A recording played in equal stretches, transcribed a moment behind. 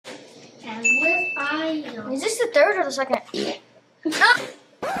Is this the third or the second?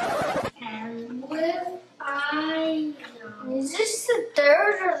 And will I know? Is this the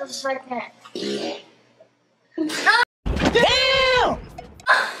third or the second? Damn!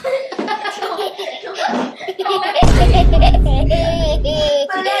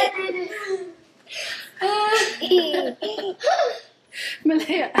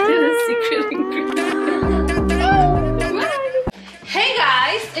 Mehlehia added a secret ingredient. Hey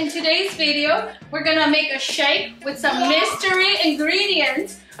guys, in today's video, we're gonna make a shake with some mystery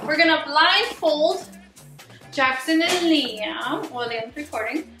ingredients. We're gonna blindfold Jaxon and Liam. Well, Liam's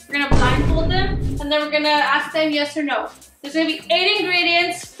recording. We're gonna blindfold them, and then we're gonna ask them yes or no. There's gonna be 8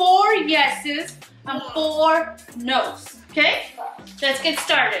 ingredients, 4 yeses and 4 nos. Okay? Let's get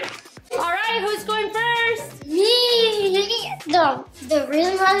started. All right, who's going first? Me. The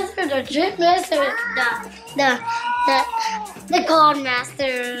real master, the drip master, the cold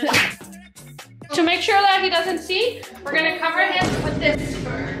master. To make sure that he doesn't see, we're gonna cover him with this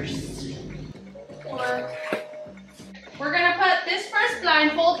first. We're gonna put this first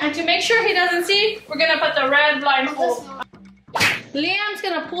blindfold, and to make sure he doesn't see, we're gonna put the red blindfold. Liam's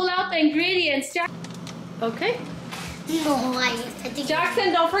gonna pull out the ingredients. Okay. No, I think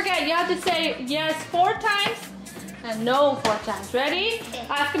Jaxon, don't forget, you have to say yes 4 times and no 4 times. Ready? Okay.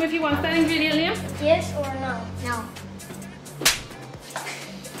 Ask him if he wants that ingredient, Liam. yes or no. No.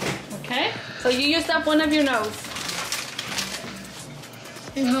 Okay. So you used up one of your no's.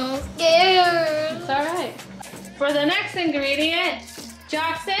 No. Scared. It's all right. For the next ingredient,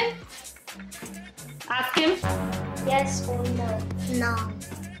 Jaxon, ask him. Yes or no. No.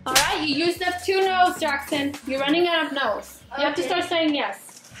 All right, you used up 2 no's, Jaxon. You're running out of no's. You have to start saying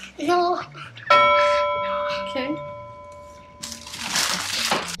yes. No. Okay.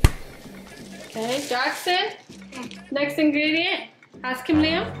 Okay, Jaxon. Next ingredient. Ask him,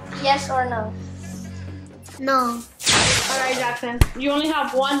 Liam. Yes or no. No. All right, Jaxon. You only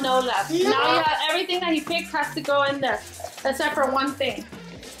have 1 no left. No. Now you have everything that he picks has to go in there, except for one thing.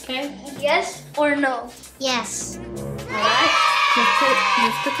 Okay. Yes or no. Yes. All right.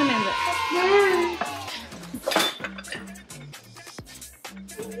 Let's put them in there.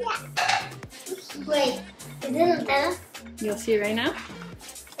 Wait, is it Nutella? You'll see right now.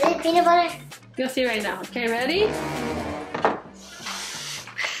 Is it peanut butter? You'll see right now. Okay, ready?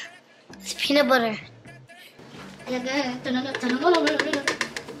 It's peanut butter.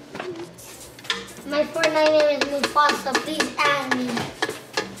 My 4 name is Mufasa. Please add me.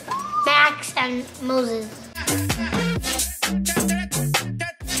 Max and Moses.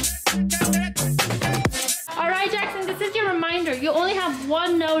 All right, Jaxon, this is your reminder. You only have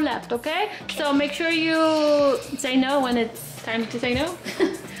 1 no left, okay? So make sure you say no when it's time to say no.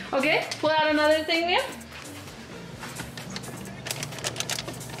 Okay, pull out another thing, Liam.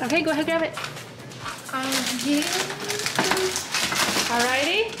 Okay, go ahead, grab it.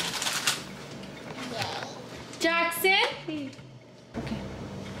 Alrighty. Jaxon. Okay.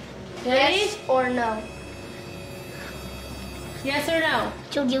 Ready? Yes or no. Yes or no?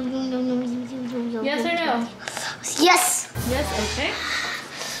 Yes or no? Yes. Yes, okay.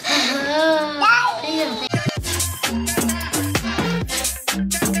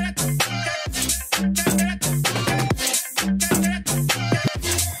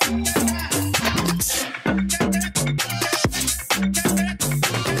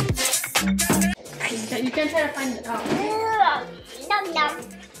 You can try to find it out. Num num.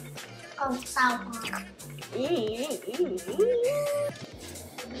 Oh, sour.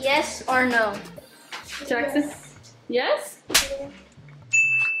 Yes or no? Jaxon? Yes?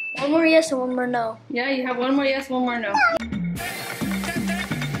 One more yes and one more no. Yeah, you have 1 more yes, 1 more no.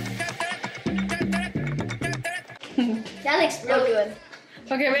 That looks real good.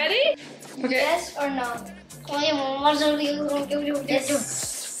 Okay, ready? Okay. Yes or no?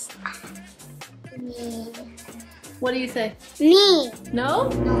 Yes. Me. What do you say? Me. No?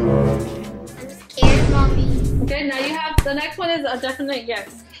 No. I'm scared, mommy. Okay, now you have, the next one is a definite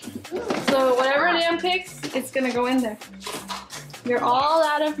yes. So whatever Liam picks, it's gonna go in there. You're all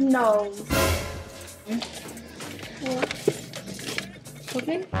out of no's.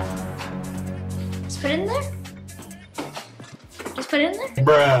 Okay? Just put it in there. Just put it in there.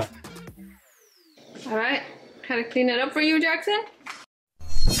 Bruh. All right, how to clean it up for you, Jaxon?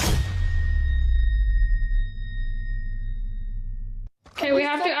 Okay, we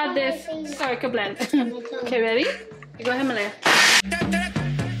have to add this. Sorry, blend. Okay, ready? You go ahead, Mehlehia.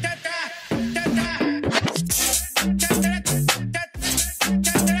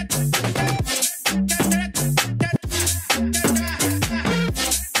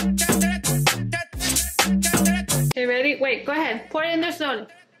 Okay, ready? Wait, go ahead. Pour it in there slowly.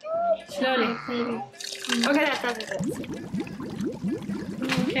 Slowly. Okay, that's it.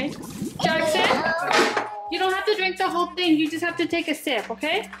 Okay. Jaxon, you don't have to drink the whole thing. You just have to take a sip,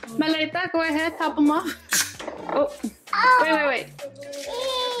 okay? Mehlehia, go ahead, top them off. Oh. Wait.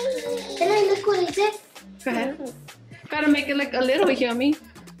 Can I look what is it? Go ahead. Gotta make it look a little yummy.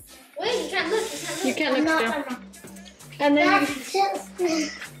 Wait, you can't look. You can't look still. And then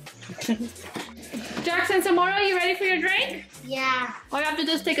Jaxon, tomorrow, you ready for your drink? Yeah. All you have to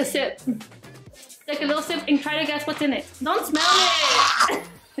do is take a sip. Take a little sip and try to guess what's in it. Don't smell it.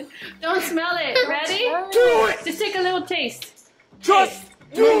 Don't smell it. Ready? Just take a little taste. Taste.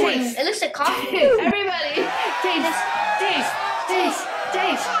 Taste. It looks like coffee. Everybody, taste.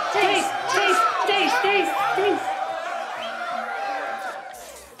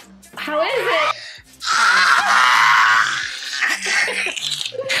 How is it?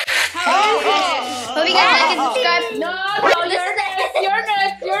 How is it? Hope you guys like and subscribe. No, you're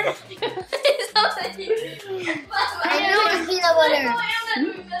next. I know it's peanut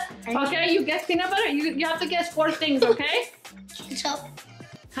butter. Okay, you guess peanut butter? You have to guess 4 things, okay? Ketchup.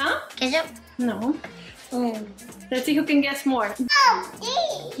 Huh? Ketchup. No. Let's see who can guess more.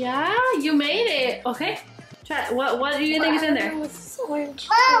 Yeah, you made it. Okay. Try. What do you think is in there? Orange.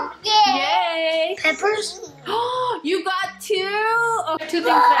 Yay! Peppers. You got 2. Okay, 2 things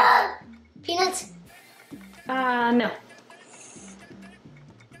left. Peanuts. No.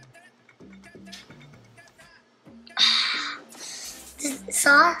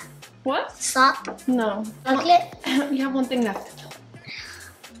 Salt. What? Salt. No. Chocolate. You have 1 thing left.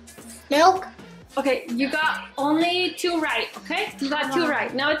 Milk. Okay, you got only 2 right, okay? You got 2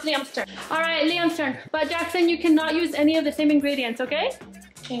 right. Now it's Liam's turn. All right, Liam's turn. But Jaxon, you cannot use any of the same ingredients, okay?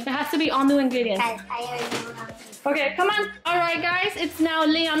 It has to be all new ingredients. I already know that. Okay, come on. All right, guys, it's now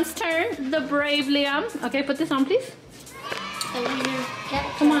Liam's turn. The brave Liam. Okay, put this on, please.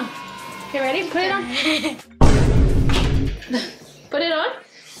 Come on. Okay, ready? Put it on. Put it on.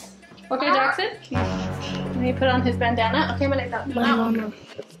 Okay, Jaxon. Let me put on his bandana. Okay, Mehlehia. No.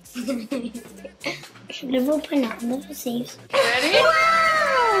 Never open up, never saves. Ready?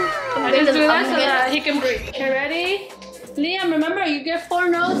 I just do that so that he can breathe. Okay, ready? Liam, remember, you get 4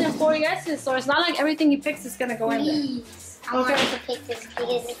 no's and 4 yeses, so it's not like everything he picks is gonna go in there. Please. I want to pick this because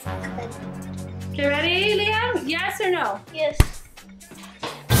it's good. Okay, ready, Liam? Yes or no? Yes.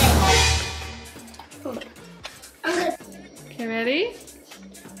 I'm good. Okay, ready?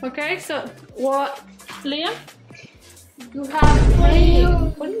 Okay, so what, Liam? You have What are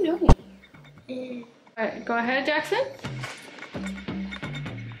you doing? All right, go ahead, Jaxon.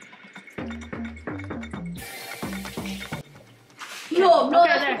 No, Okay,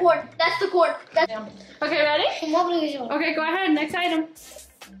 that's there. the cord. That's the cord. Okay, ready? Nobody knows. Okay, go ahead. Next item.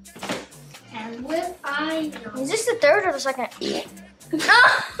 And will I know? Is this the 3rd or the 2nd?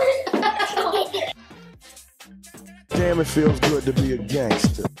 Damn, it feels good to be a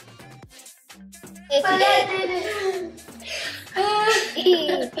gangster.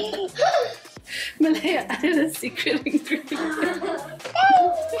 Mehlehia added a secret ingredient.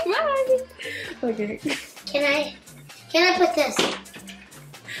 Bye. Okay. Can I put this?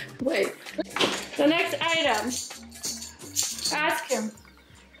 Wait. The next item. Ask him.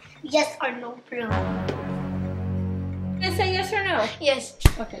 Yes or no, bro? Can I say yes or no? Yes.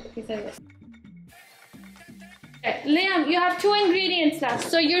 Okay, he said yes. Okay, Liam, you have 2 ingredients left,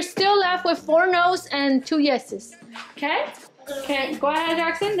 so you're still left with 4 no's and 2 yeses. Okay? Okay, go ahead,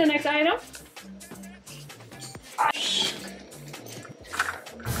 Jaxon. The next item.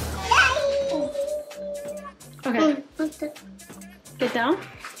 Okay, get down.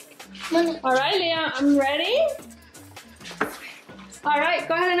 All right, Liam, I'm ready. All right,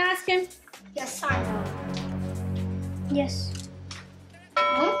 go ahead and ask him. Yes or no? Yes.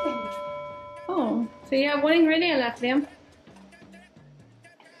 Oh, so you have 1 ingredient left, Liam.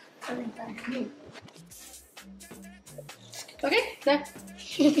 Okay, there.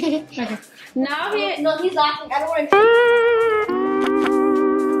 Okay. Now he. No, he's laughing. I don't want to.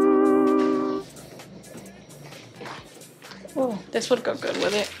 Oh, this would go good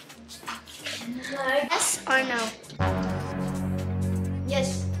with it. Yes or no?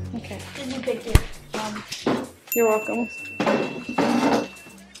 Yes. Okay. Because you picked it. You're welcome.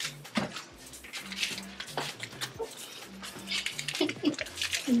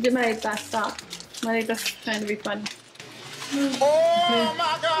 Mehlehia, stop. Mehlehia trying to be funny. Oh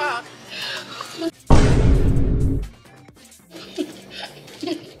my God!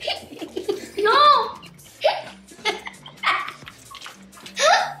 No!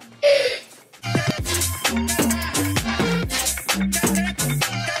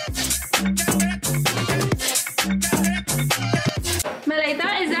 Mehlehia,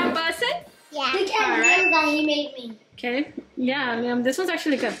 is that that he made me. Okay. Yeah, this one's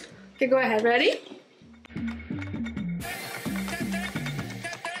actually good. Okay, go ahead. Ready?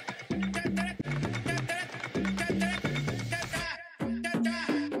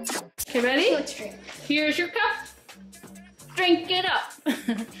 Okay, ready? Let's drink. Here's your cup. Drink it up.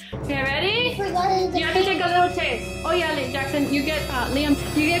 Okay, ready? Forgot You have to take a little taste. Oh yeah, Jaxon, you get Liam,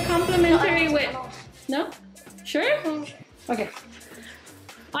 you get complimentary with. No? Sure? Okay.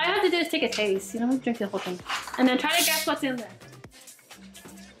 All I have to do is take a taste. You don't drink the whole thing. And then try to guess what's in there.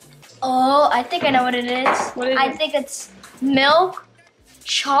 Oh, I think I know what it is. What is I it? think it's milk,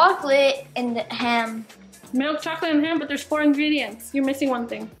 chocolate, and ham. Milk, chocolate, and ham, but there's 4 ingredients. You're missing one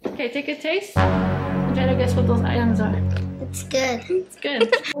thing. Okay, take a taste. And try to guess what those items are. It's good. It's good.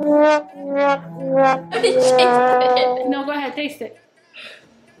 No, go ahead, taste it.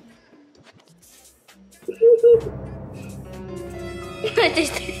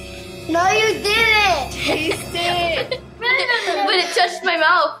 No, you didn't. Taste it. But it touched my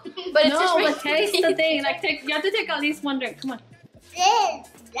mouth. But it No, touched my but taste the thing. Like, you have to take at least one drink. Come on. Yeah.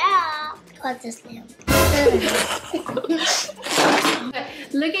 What's this name?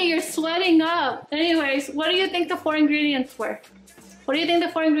 Look at you're sweating up. Anyways, what do you think the 4 ingredients were? What do you think the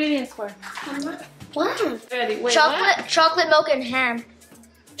 4 ingredients were? What? Ready? Wait, chocolate, milk, and ham.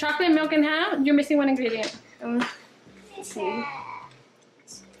 Chocolate, milk, and ham? You're missing one ingredient.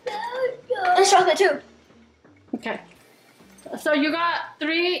 There's chocolate too. Okay. So you got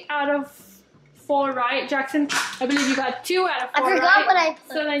 3 out of 4 right, Jaxon. I believe you got 2 out of 4 I forgot right. what I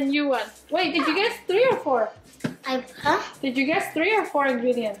put. So then you won. Wait, did you guess 3 or 4? Huh? Did you guess 3 or 4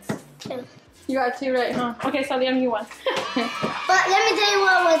 ingredients? 2. You got 2 right, huh? Okay, so Liam, you won. But let me tell you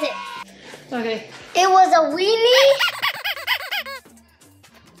what was it. Okay. It was a weenie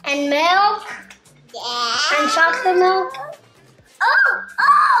and milk and chocolate milk.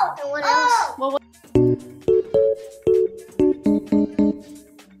 Oh! And what else? Well,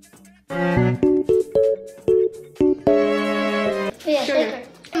 Yeah, Sugar.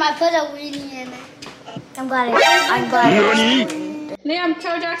 I put a weenie in it. I'm glad Liam,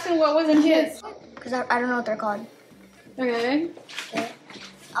 tell Jaxon what was in his. Because I don't know what they're called. Okay.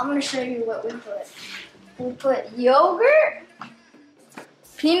 I'm going to show you what we put. We put yogurt,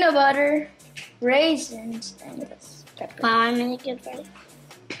 peanut butter, raisins, and this pepper. Wow, I'm gonna get ready.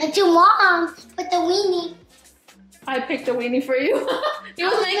 And your mom put the weenie. I picked a weenie for you. He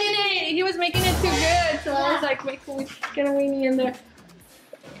was making it too good, so I was like, wait, can we get a weenie in there?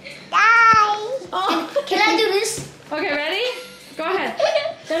 Guys. Oh. Can I do this? Okay, ready? Go ahead.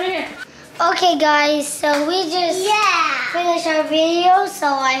 Come here. Okay, guys, so we just finished our video, so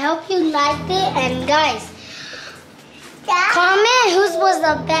I hope you liked it. And guys, comment whose was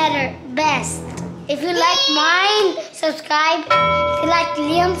the best. If you like mine, subscribe. If you like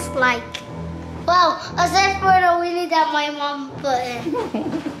Liam's, like. Well, except for the weenie that my mom put in.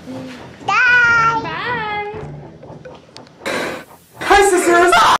 Bye. Bye.